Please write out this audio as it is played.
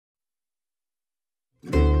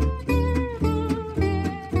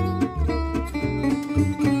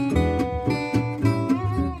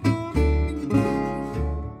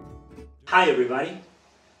Hi everybody,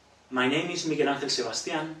 my name is Miguel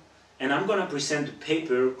Sebastian and I'm going to present a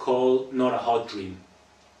paper called Not a Hot Dream.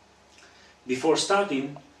 Before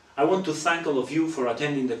starting, I want to thank all of you for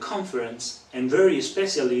attending the conference and very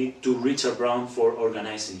especially to Richard Brown for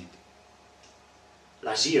organizing it.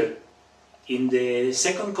 Last year, in the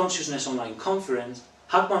second Consciousness Online conference,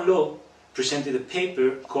 Hackman Law presented a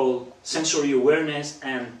paper called Sensory Awareness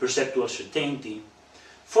and Perceptual Certainty,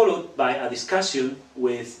 followed by a discussion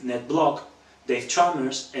with Ned Block, Dave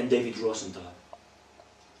Chalmers and David Rosenthal.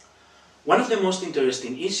 One of the most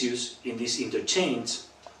interesting issues in this interchange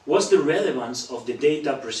was the relevance of the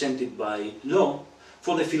data presented by Law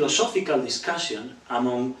for the philosophical discussion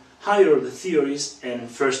among higher-order theories and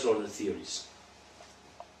first-order theories.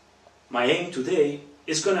 My aim today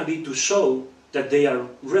is going to be to show that they are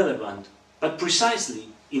relevant, but precisely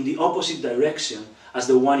in the opposite direction as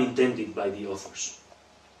the one intended by the authors.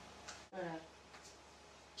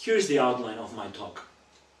 Here is the outline of my talk.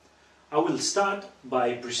 I will start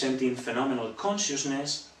by presenting phenomenal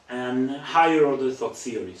consciousness and higher-order thought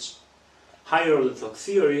theories. Higher-order thought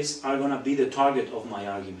theories are going to be the target of my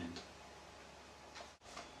argument.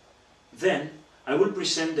 Then, I will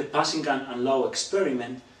present the Passingham and Lau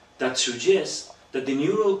experiment that suggests that the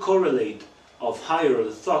neural correlate of higher-order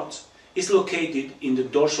thoughts is located in the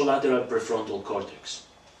dorsolateral prefrontal cortex.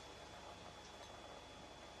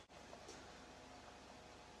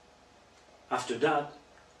 After that,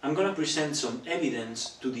 I'm going to present some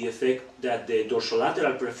evidence to the effect that the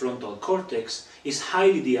dorsolateral prefrontal cortex is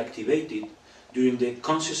highly deactivated during the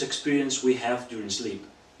conscious experience we have during sleep,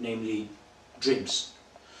 namely dreams.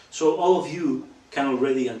 So all of you can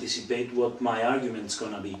already anticipate what my argument is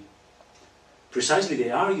going to be. Precisely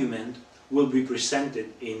the argument will be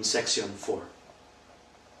presented in section 4.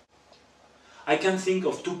 I can think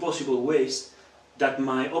of two possible ways that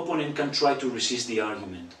my opponent can try to resist the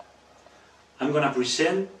argument. I'm going to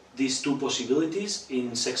present these two possibilities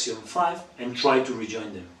in section 5 and try to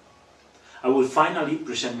rejoin them. I will finally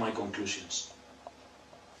present my conclusions.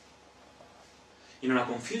 In a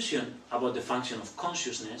confusion about the function of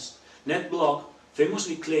consciousness, Ned Block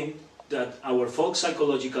famously claimed that our folk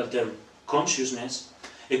psychological term consciousness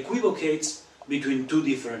equivocates between two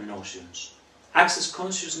different notions: access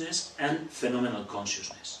consciousness and phenomenal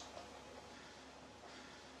consciousness.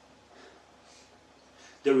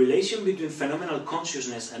 The relation between phenomenal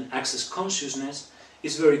consciousness and access consciousness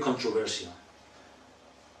is very controversial.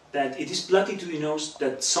 That it is platitudinous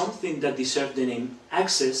that something that deserves the name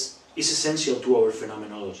access is essential to our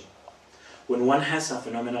phenomenology. When one has a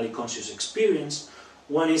phenomenally conscious experience,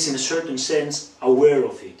 one is in a certain sense aware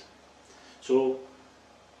of it. So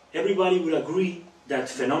everybody will agree that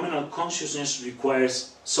phenomenal consciousness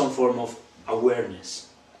requires some form of awareness.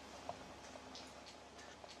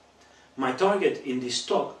 My target in this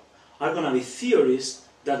talk are going to be theories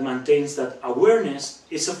that maintains that awareness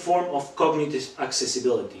is a form of cognitive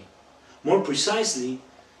accessibility. More precisely,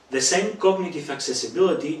 the same cognitive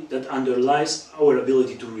accessibility that underlies our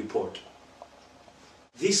ability to report.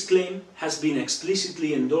 This claim has been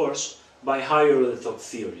explicitly endorsed by higher-order thought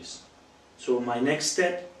theories. So my next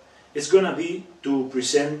step is going to be to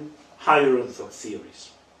present higher-order thought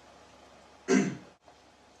theories.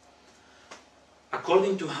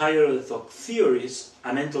 According to higher-order thought theories,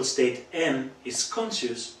 a mental state M is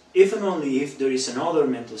conscious if and only if there is another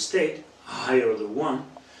mental state, a higher-order one,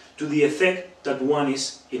 to the effect that one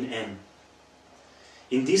is in M.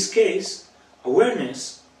 In this case,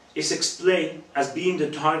 awareness is explained as being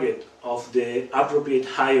the target of the appropriate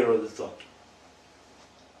higher-order thought.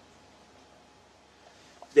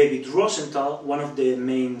 David Rosenthal, one of the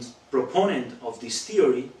main proponents of this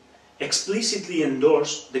theory, explicitly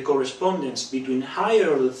endorsed the correspondence between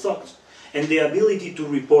higher-order thoughts and the ability to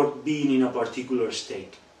report being in a particular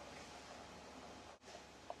state.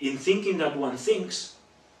 In Thinking That One Thinks,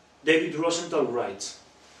 David Rosenthal writes,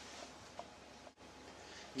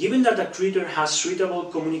 "Given that a creature has suitable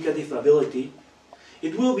communicative ability,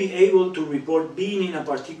 it will be able to report being in a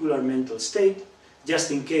particular mental state, just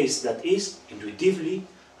in case that is, intuitively,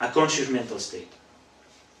 a conscious mental state.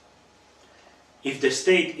 If the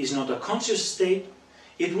state is not a conscious state,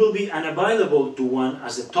 it will be unavailable to one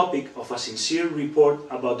as the topic of a sincere report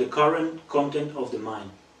about the current content of the mind.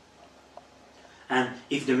 And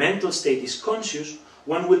if the mental state is conscious,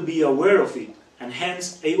 one will be aware of it, and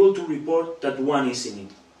hence able to report that one is in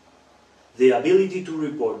it. The ability to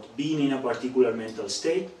report being in a particular mental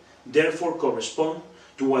state therefore corresponds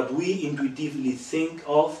to what we intuitively think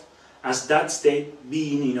of as that state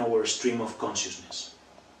being in our stream of consciousness."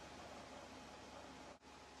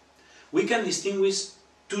 We can distinguish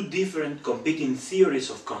two different competing theories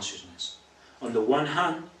of consciousness. On the one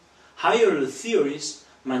hand, Higher theories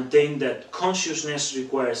maintain that consciousness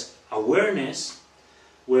requires awareness,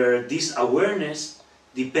 where this awareness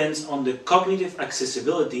depends on the cognitive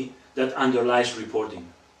accessibility that underlies reporting.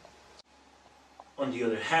 On the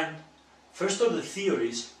other hand, first-order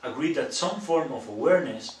theories agree that some form of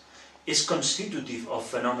awareness is constitutive of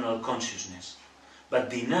phenomenal consciousness, but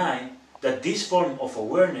deny that this form of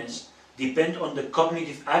awareness depends on the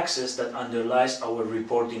cognitive access that underlies our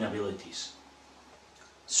reporting abilities.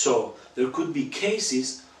 So, there could be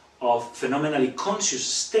cases of phenomenally conscious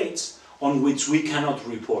states on which we cannot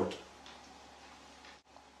report.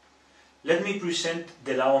 Let me present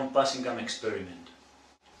the Lawan-Passingham experiment.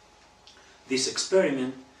 This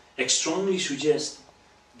experiment strongly suggests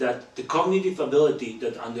that the cognitive ability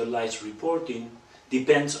that underlies reporting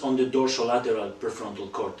depends on the dorsolateral prefrontal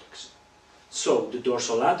cortex. So, the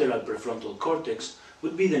dorsolateral prefrontal cortex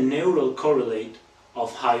would be the neural correlate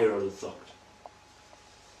of higher order thought.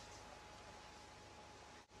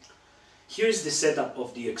 Here is the setup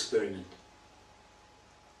of the experiment.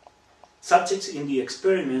 Subjects in the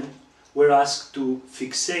experiment were asked to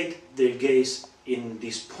fixate their gaze in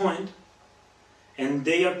this point, and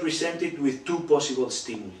they are presented with two possible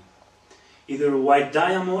stimuli, either a white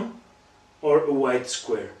diamond or a white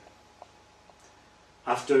square.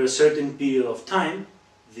 After a certain period of time,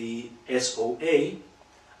 the SOA,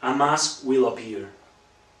 a mask will appear.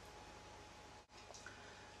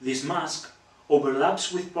 This mask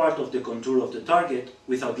overlaps with part of the contour of the target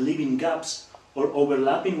without leaving gaps or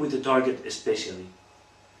overlapping with the target especially.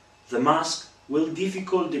 The mask will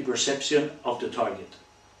difficult the perception of the target.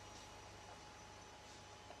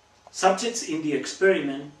 Subjects in the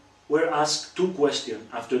experiment were asked two questions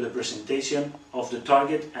after the presentation of the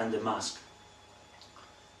target and the mask.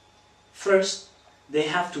 First, they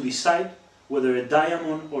have to decide whether a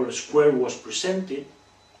diamond or a square was presented,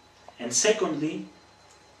 and secondly,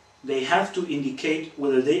 they have to indicate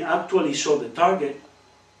whether they actually saw the target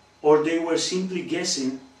or they were simply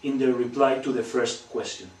guessing in their reply to the first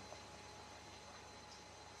question.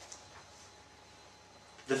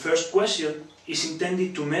 The first question is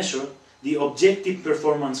intended to measure the objective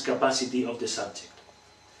performance capacity of the subject.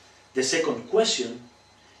 The second question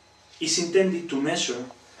is intended to measure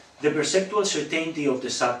the perceptual certainty of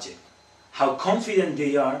the subject, how confident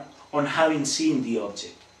they are on having seen the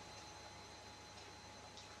object.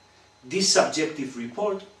 This subjective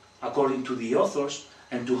report, according to the authors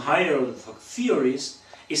and to higher order theories,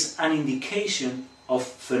 is an indication of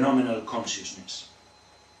phenomenal consciousness.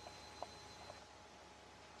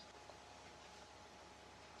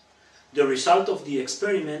 The result of the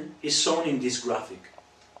experiment is shown in this graphic.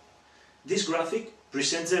 This graphic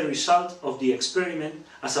presents the result of the experiment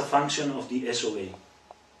as a function of the SOA.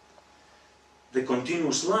 The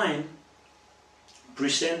continuous line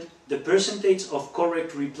presents the percentage of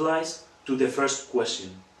correct replies to the first question,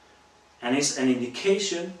 and is an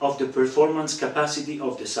indication of the performance capacity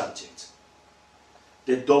of the subject.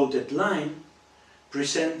 The dotted line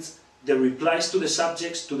presents the replies to the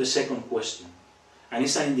subjects to the second question, and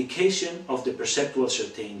is an indication of the perceptual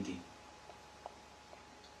certainty.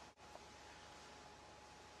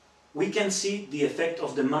 We can see the effect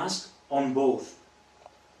of the mask on both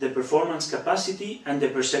the performance capacity and the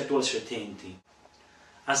perceptual certainty.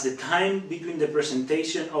 As the time between the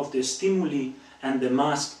presentation of the stimuli and the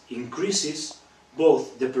mask increases,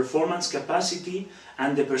 both the performance capacity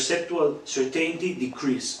and the perceptual certainty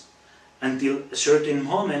decrease, until a certain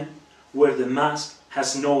moment where the mask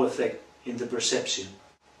has no effect in the perception.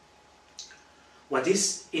 What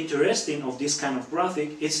is interesting of this kind of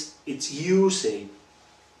graphic is its U-shape,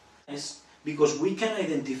 because we can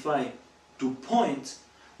identify two points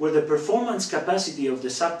where the performance capacity of the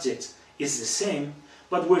subjects is the same,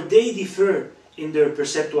 but where they differ in their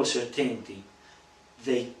perceptual certainty.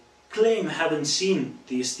 They claim having seen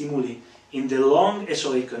the stimuli in the long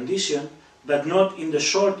SOA condition, but not in the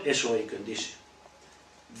short SOA condition.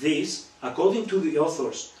 This, according to the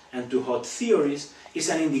authors and to hot theories, is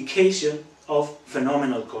an indication of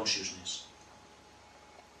phenomenal consciousness.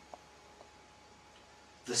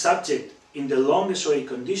 The subject in the long SOA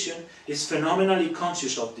condition is phenomenally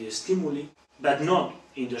conscious of the stimuli, but not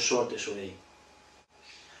in the short SOA.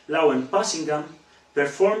 Lawan-Passingham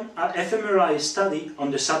performed an fMRI study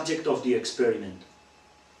on the subject of the experiment.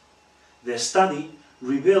 The study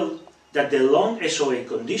revealed that the long SOA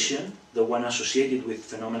condition, the one associated with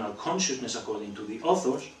phenomenal consciousness according to the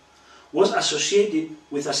authors, was associated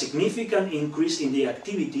with a significant increase in the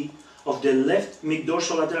activity of the left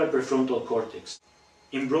mid-dorsolateral prefrontal cortex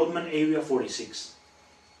in Brodmann area 46.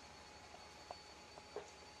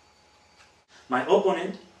 My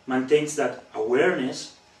opponent maintains that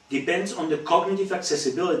awareness, depends on the cognitive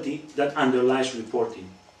accessibility that underlies reporting.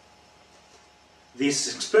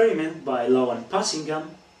 This experiment by Lau and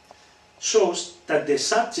Passingham shows that the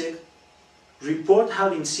subject report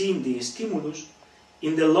having seen the stimulus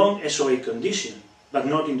in the long SOA condition, but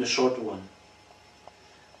not in the short one.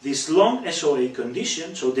 This long SOA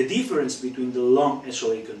condition, so the difference between the long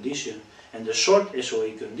SOA condition and the short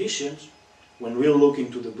SOA conditions, when we look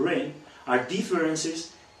into the brain, are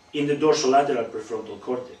differences in the dorsolateral prefrontal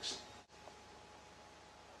cortex.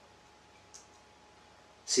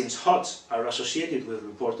 Since HOTS are associated with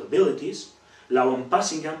report abilities, Lau and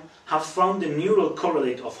Passingham have found the neural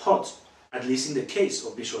correlate of HOTS, at least in the case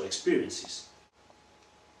of visual experiences.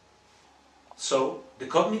 So, the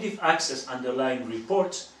cognitive access underlying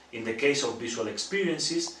reports, in the case of visual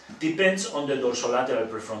experiences, depends on the dorsolateral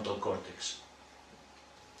prefrontal cortex.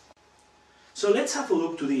 So let's have a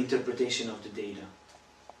look to the interpretation of the data.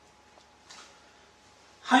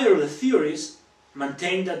 Higher order theories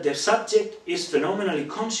maintain that the subject is phenomenally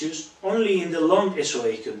conscious only in the long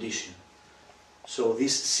SOA condition. So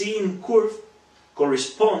this seeing curve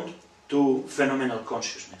corresponds to phenomenal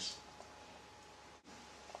consciousness.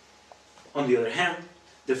 On the other hand,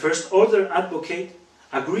 the first order advocate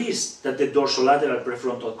agrees that the dorsolateral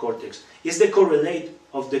prefrontal cortex is the correlate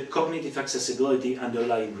of the cognitive accessibility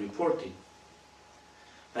underlying reporting.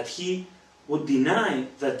 But he would deny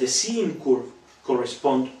that the seeing curve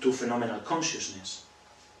corresponds to phenomenal consciousness.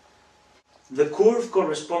 The curve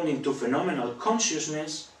corresponding to phenomenal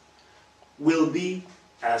consciousness will be,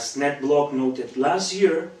 as Ned Block noted last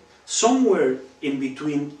year, somewhere in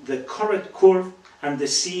between the correct curve and the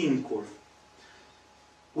seeing curve.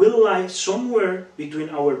 Will lie somewhere between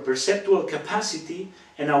our perceptual capacity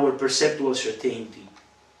and our perceptual certainty.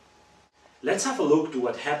 Let's have a look to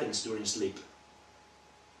what happens during sleep.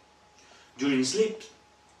 During sleep,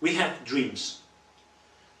 we have dreams.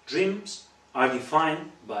 Dreams are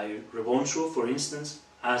defined by Rebonshaw, for instance,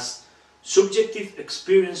 as subjective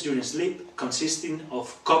experience during sleep consisting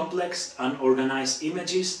of complex and organized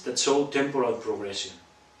images that show temporal progression.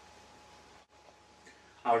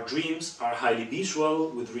 Our dreams are highly visual,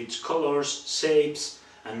 with rich colors, shapes,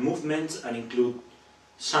 and movements, and include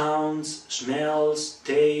sounds, smells,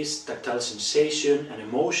 taste, tactile sensation, and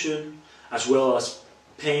emotion, as well as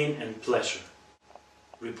pain and pleasure.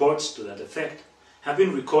 Reports to that effect have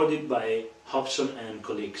been recorded by Hobson and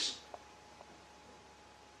colleagues.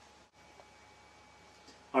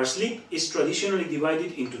 Our sleep is traditionally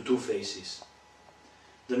divided into two phases: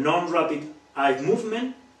 the non-rapid eye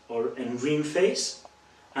movement, or REM phase,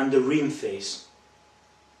 and the REM phase.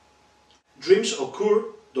 Dreams occur,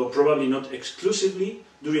 though probably not exclusively,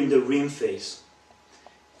 during the REM phase.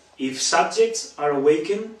 If subjects are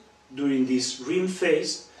awakened during this REM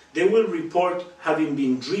phase, they will report having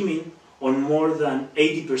been dreaming on more than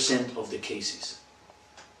 80% of the cases.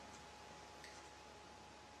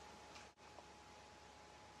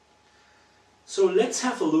 So let's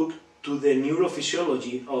have a look to the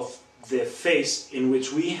neurophysiology of the phase in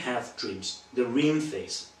which we have dreams, the REM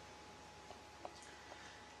phase.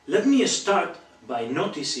 Let me start by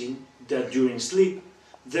noticing that during sleep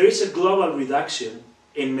there is a global reduction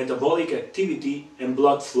in metabolic activity and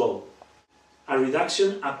blood flow, a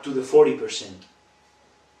reduction up to the 40%.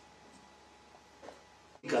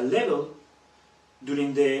 At a level,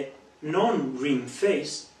 during the non-REM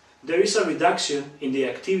phase, there is a reduction in the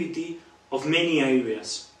activity of many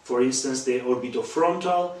areas, for instance the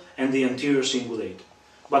orbitofrontal and the anterior cingulate.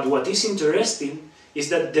 But what is interesting is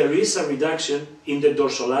that there is a reduction in the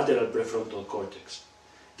dorsolateral prefrontal cortex,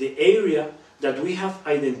 the area that we have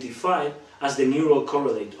identified as the neural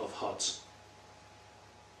correlate of HOTS.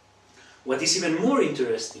 What is even more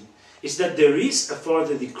interesting is that there is a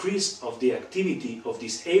further decrease of the activity of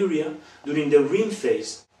this area during the REM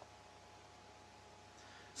phase.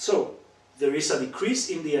 So, there is a decrease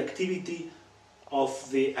in the activity of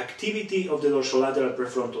the dorsolateral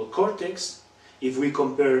prefrontal cortex if we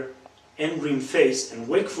compare NREM phase and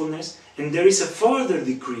wakefulness, and there is a further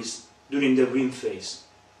decrease during the REM phase.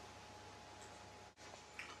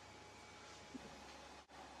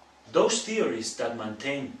 Those theories that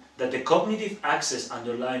maintain that the cognitive access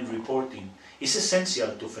underlying reporting is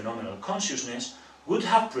essential to phenomenal consciousness would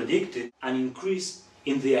have predicted an increase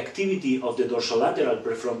in the activity of the dorsolateral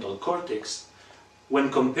prefrontal cortex when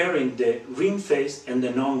comparing the REM phase and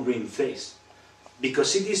the non-REM phase,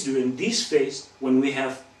 because it is during this phase when we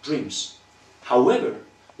have dreams. However,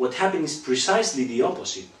 what happens is precisely the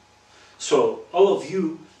opposite. So all of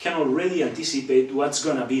you can already anticipate what's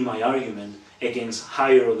going to be my argument against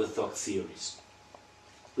higher order thought theories.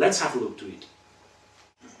 Let's have a look to it.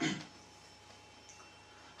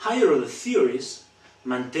 Higher order theories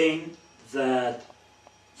maintain that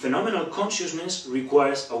phenomenal consciousness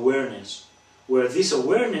requires awareness, where this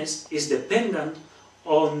awareness is dependent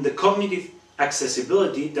on the cognitive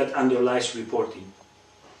accessibility that underlies reporting.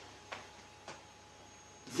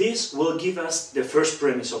 This will give us the first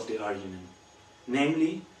premise of the argument,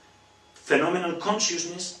 namely, phenomenal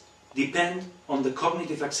consciousness depends on the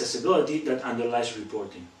cognitive accessibility that underlies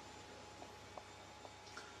reporting.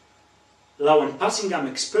 Lowen-Passingham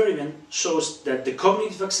experiment shows that the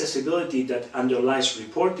cognitive accessibility that underlies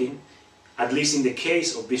reporting, at least in the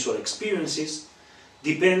case of visual experiences,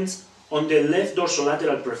 depends on the left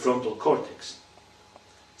dorsolateral prefrontal cortex.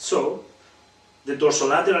 So, the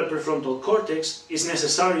dorsolateral prefrontal cortex is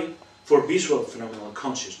necessary for visual phenomenal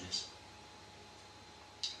consciousness.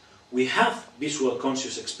 We have visual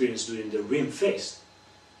conscious experience during the REM phase,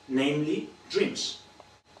 namely dreams.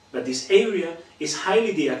 But this area is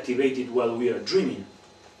highly deactivated while we are dreaming.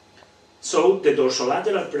 So the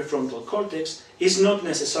dorsolateral prefrontal cortex is not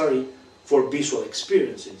necessary for visual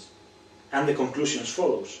experiences. And the conclusions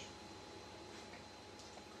follows.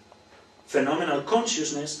 Phenomenal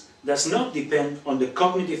consciousness does not depend on the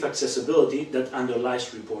cognitive accessibility that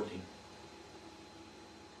underlies reporting.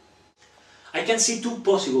 I can see two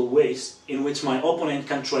possible ways in which my opponent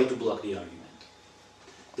can try to block the argument.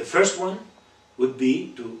 The first one would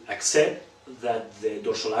be to accept that the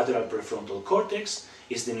dorsolateral prefrontal cortex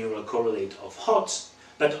is the neural correlate of HOTS,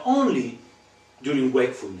 but only during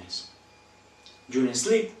wakefulness. During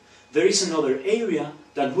sleep, there is another area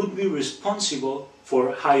that would be responsible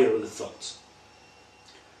for higher order thoughts.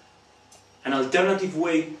 An alternative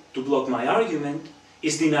way to block my argument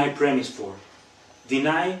is deny premise 4.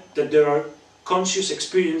 Deny that there are conscious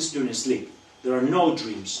experience during sleep. There are no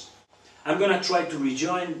dreams. I'm going to try to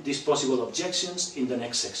rejoin these possible objections in the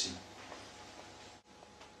next section.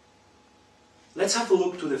 Let's have a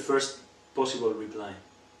look to the first possible reply.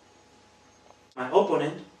 My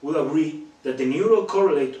opponent will agree that the neural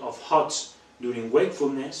correlate of HOTS during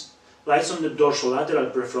wakefulness lies on the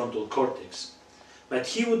dorsolateral prefrontal cortex, but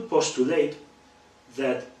he would postulate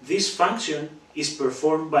that this function is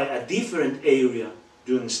performed by a different area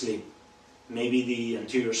during sleep, maybe the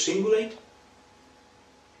anterior cingulate.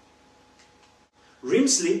 REM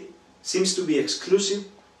sleep seems to be exclusive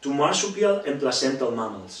to marsupial and placental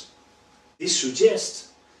mammals. This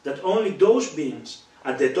suggests that only those beings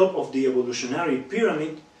at the top of the evolutionary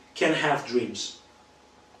pyramid can have dreams.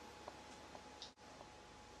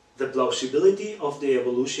 The plausibility of the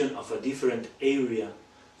evolution of a different area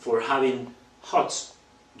for having HOTS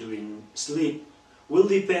during sleep will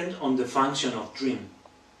depend on the function of dream.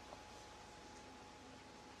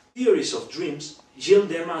 Theories of dreams yield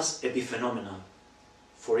them as epiphenomenal.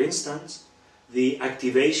 For instance, the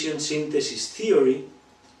activation synthesis theory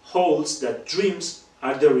holds that dreams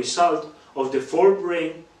are the result of the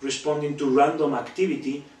forebrain responding to random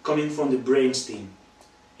activity coming from the brainstem.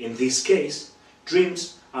 In this case,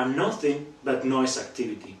 dreams are nothing but noise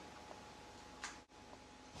activity.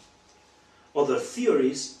 Other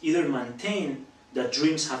theories either maintain that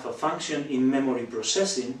dreams have a function in memory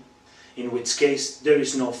processing, in which case there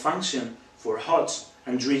is no function for HOTS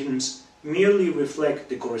and dreams merely reflect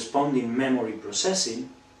the corresponding memory processing,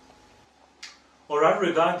 or are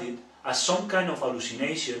regarded as some kind of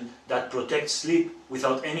hallucination that protects sleep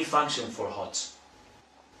without any function for HOTS.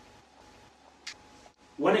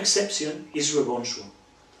 One exception is Rebonshu.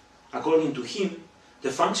 According to him,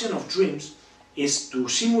 the function of dreams is to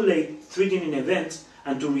simulate threatening events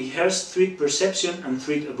and to rehearse threat perception and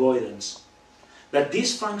threat avoidance. But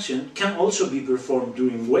this function can also be performed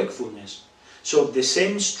during wakefulness, so the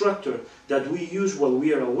same structure that we use while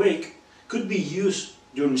we are awake could be used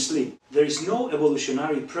during sleep. There is no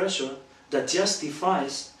evolutionary pressure that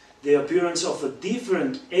justifies the appearance of a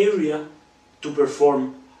different area to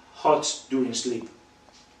perform HOTS during sleep.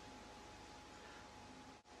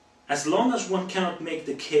 As long as one cannot make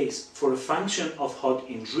the case for a function of HOT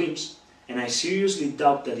in dreams, and I seriously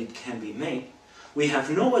doubt that it can be made, we have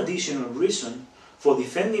no additional reason for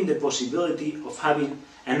defending the possibility of having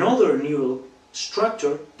another neural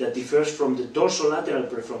structure that differs from the dorsolateral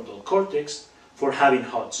prefrontal cortex for having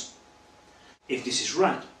HOTS. If this is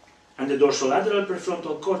right, and the dorsolateral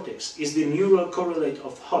prefrontal cortex is the neural correlate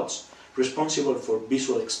of HOTS responsible for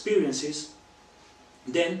visual experiences,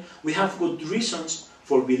 then we have good reasons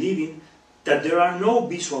for believing that there are no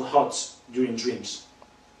visual HOTS during dreams.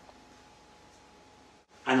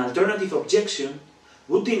 An alternative objection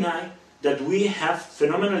would deny that we have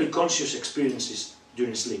phenomenally conscious experiences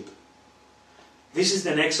during sleep. This is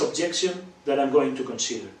the next objection that I'm going to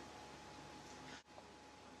consider.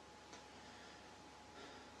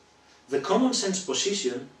 The common sense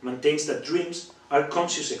position maintains that dreams are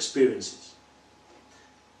conscious experiences.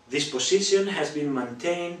 This position has been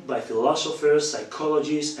maintained by philosophers,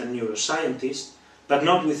 psychologists, and neuroscientists, but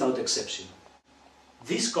not without exception.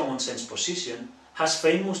 This common sense position has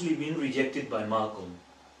famously been rejected by Malcolm.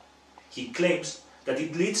 He claims that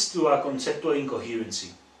it leads to a conceptual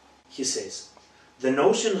incoherency. He says, "The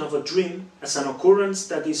notion of a dream as an occurrence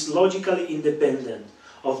that is logically independent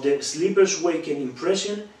of the sleeper's waking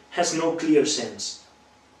impression has no clear sense."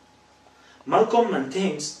 Malcolm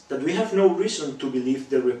maintains that we have no reason to believe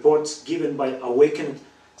the reports given by awakened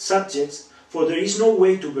subjects, for there is no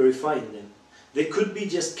way to verify them. They could be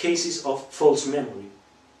just cases of false memory.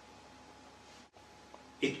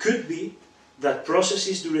 It could be that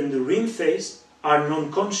processes during the REM phase are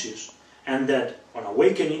non-conscious, and that, on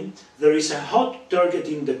awakening, there is a hot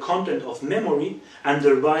targeting the content of memory and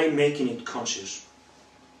thereby making it conscious.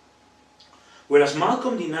 Whereas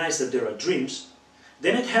Malcolm denies that there are dreams,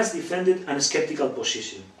 Dennett has defended a skeptical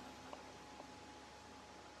position.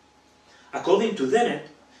 According to Dennett,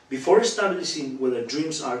 before establishing whether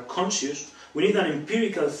dreams are conscious, we need an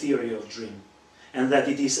empirical theory of dream, and that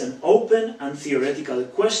it is an open and theoretical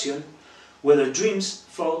question whether dreams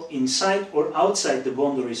fall inside or outside the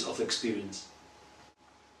boundaries of experience.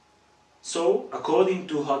 So, according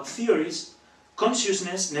to hot theories,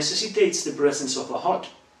 consciousness necessitates the presence of a hot.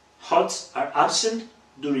 Hots are absent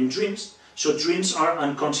during dreams, so dreams are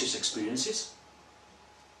unconscious experiences.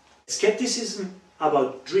 Skepticism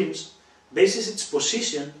about dreams bases its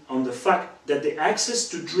position on the fact that the access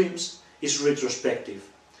to dreams is retrospective.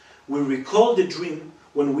 We recall the dream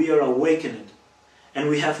when we are awakened, and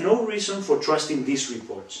we have no reason for trusting these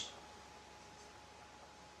reports.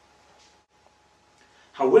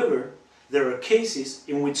 However, there are cases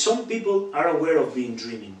in which some people are aware of being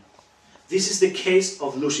dreaming. This is the case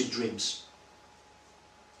of lucid dreams.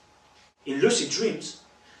 In lucid dreams,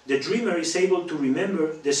 the dreamer is able to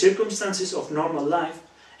remember the circumstances of normal life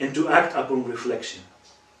and to act upon reflection.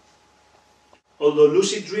 Although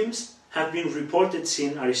lucid dreams have been reported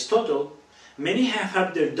since Aristotle, many have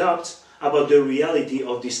had their doubts about the reality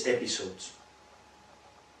of these episodes.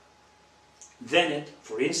 Dennett,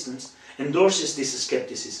 for instance, endorses this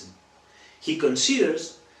skepticism. He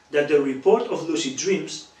considers that the report of lucid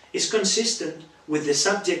dreams is consistent with the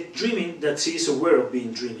subject dreaming that she is aware of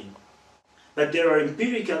being dreaming. But there are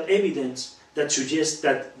empirical evidence that suggests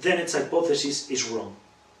that Dennett's hypothesis is wrong.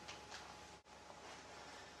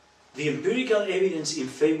 The empirical evidence in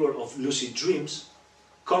favor of lucid dreams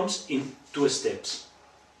comes in two steps.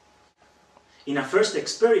 In a first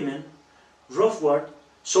experiment, Rothbard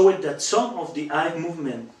showed that some of the eye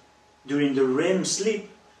movement during the REM sleep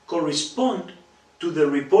correspond to the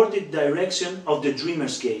reported direction of the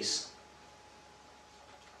dreamer's gaze.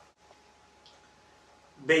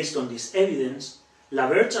 Based on this evidence,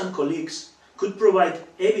 Laverge and colleagues could provide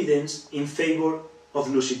evidence in favor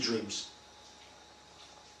of lucid dreams.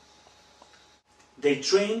 They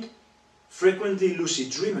trained frequently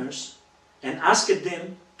lucid dreamers and asked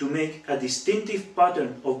them to make a distinctive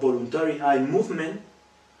pattern of voluntary eye movement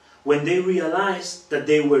when they realized that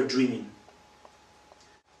they were dreaming.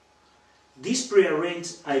 These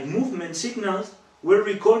prearranged eye movement signals were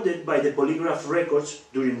recorded by the polygraph records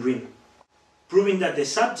during REM, proving that the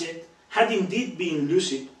subject had indeed been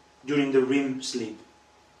lucid during the REM sleep.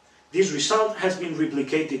 This result has been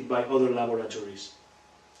replicated by other laboratories.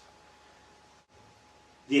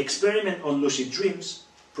 The experiment on lucid dreams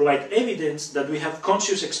provide evidence that we have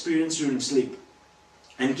conscious experience during sleep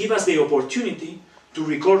and give us the opportunity to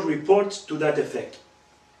record reports to that effect.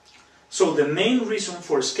 So the main reason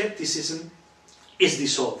for skepticism is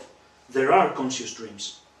dissolved. There are conscious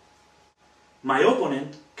dreams. My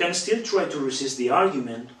opponent can still try to resist the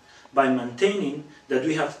argument by maintaining that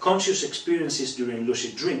we have conscious experiences during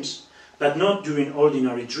lucid dreams, but not during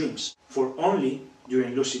ordinary dreams, for only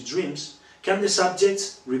during lucid dreams can the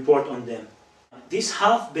subjects report on them. This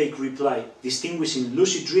half-baked reply distinguishing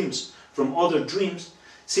lucid dreams from other dreams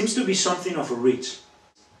seems to be something of a reach.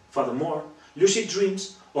 Furthermore, lucid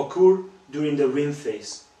dreams occur during the REM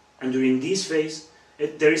phase, and during this phase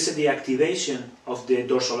there is a deactivation of the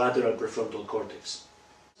dorsolateral prefrontal cortex.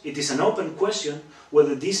 It is an open question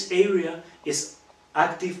whether this area is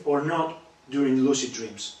active or not during lucid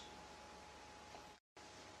dreams.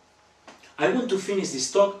 I want to finish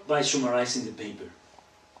this talk by summarizing the paper.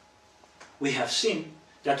 We have seen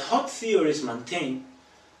that hot theories maintain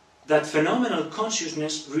that phenomenal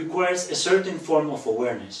consciousness requires a certain form of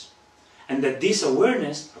awareness, and that this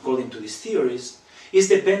awareness, according to these theories, is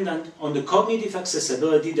dependent on the cognitive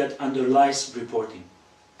accessibility that underlies reporting.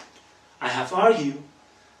 I have argued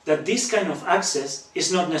that this kind of access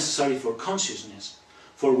is not necessary for consciousness,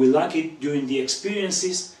 for we lack it during the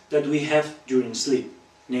experiences that we have during sleep,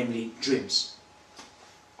 namely dreams.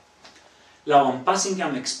 Lau and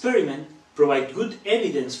Passingham experiment provide good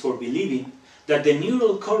evidence for believing that the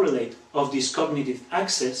neural correlate of this cognitive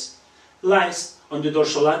access lies on the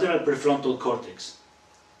dorsolateral prefrontal cortex,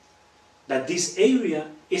 that this area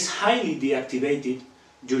is highly deactivated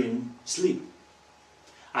during sleep.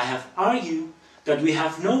 I have argued that we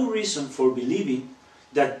have no reason for believing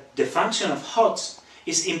that the function of HOTS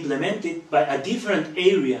is implemented by a different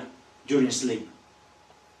area during sleep.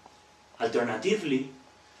 Alternatively,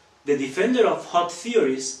 the defender of HOT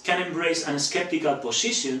theories can embrace a skeptical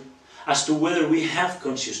position as to whether we have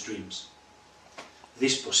conscious dreams.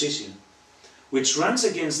 This position, which runs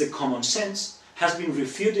against the common sense, has been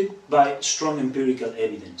refuted by strong empirical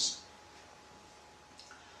evidence.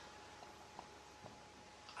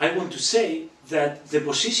 I want to say that the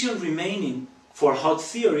position remaining for HOT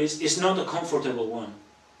theories is not a comfortable one.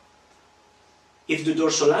 If the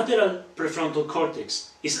dorsolateral prefrontal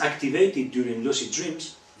cortex is activated during lucid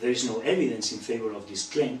dreams, there is no evidence in favor of this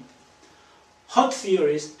claim, HOT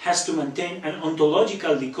theories has to maintain an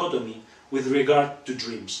ontological dichotomy with regard to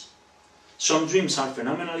dreams. Some dreams are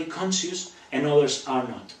phenomenally conscious and others are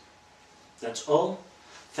not. That's all.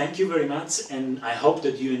 Thank you very much, and I hope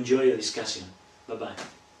that you enjoy the discussion. Bye-bye.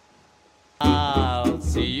 I'll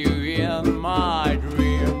see you in my dreams.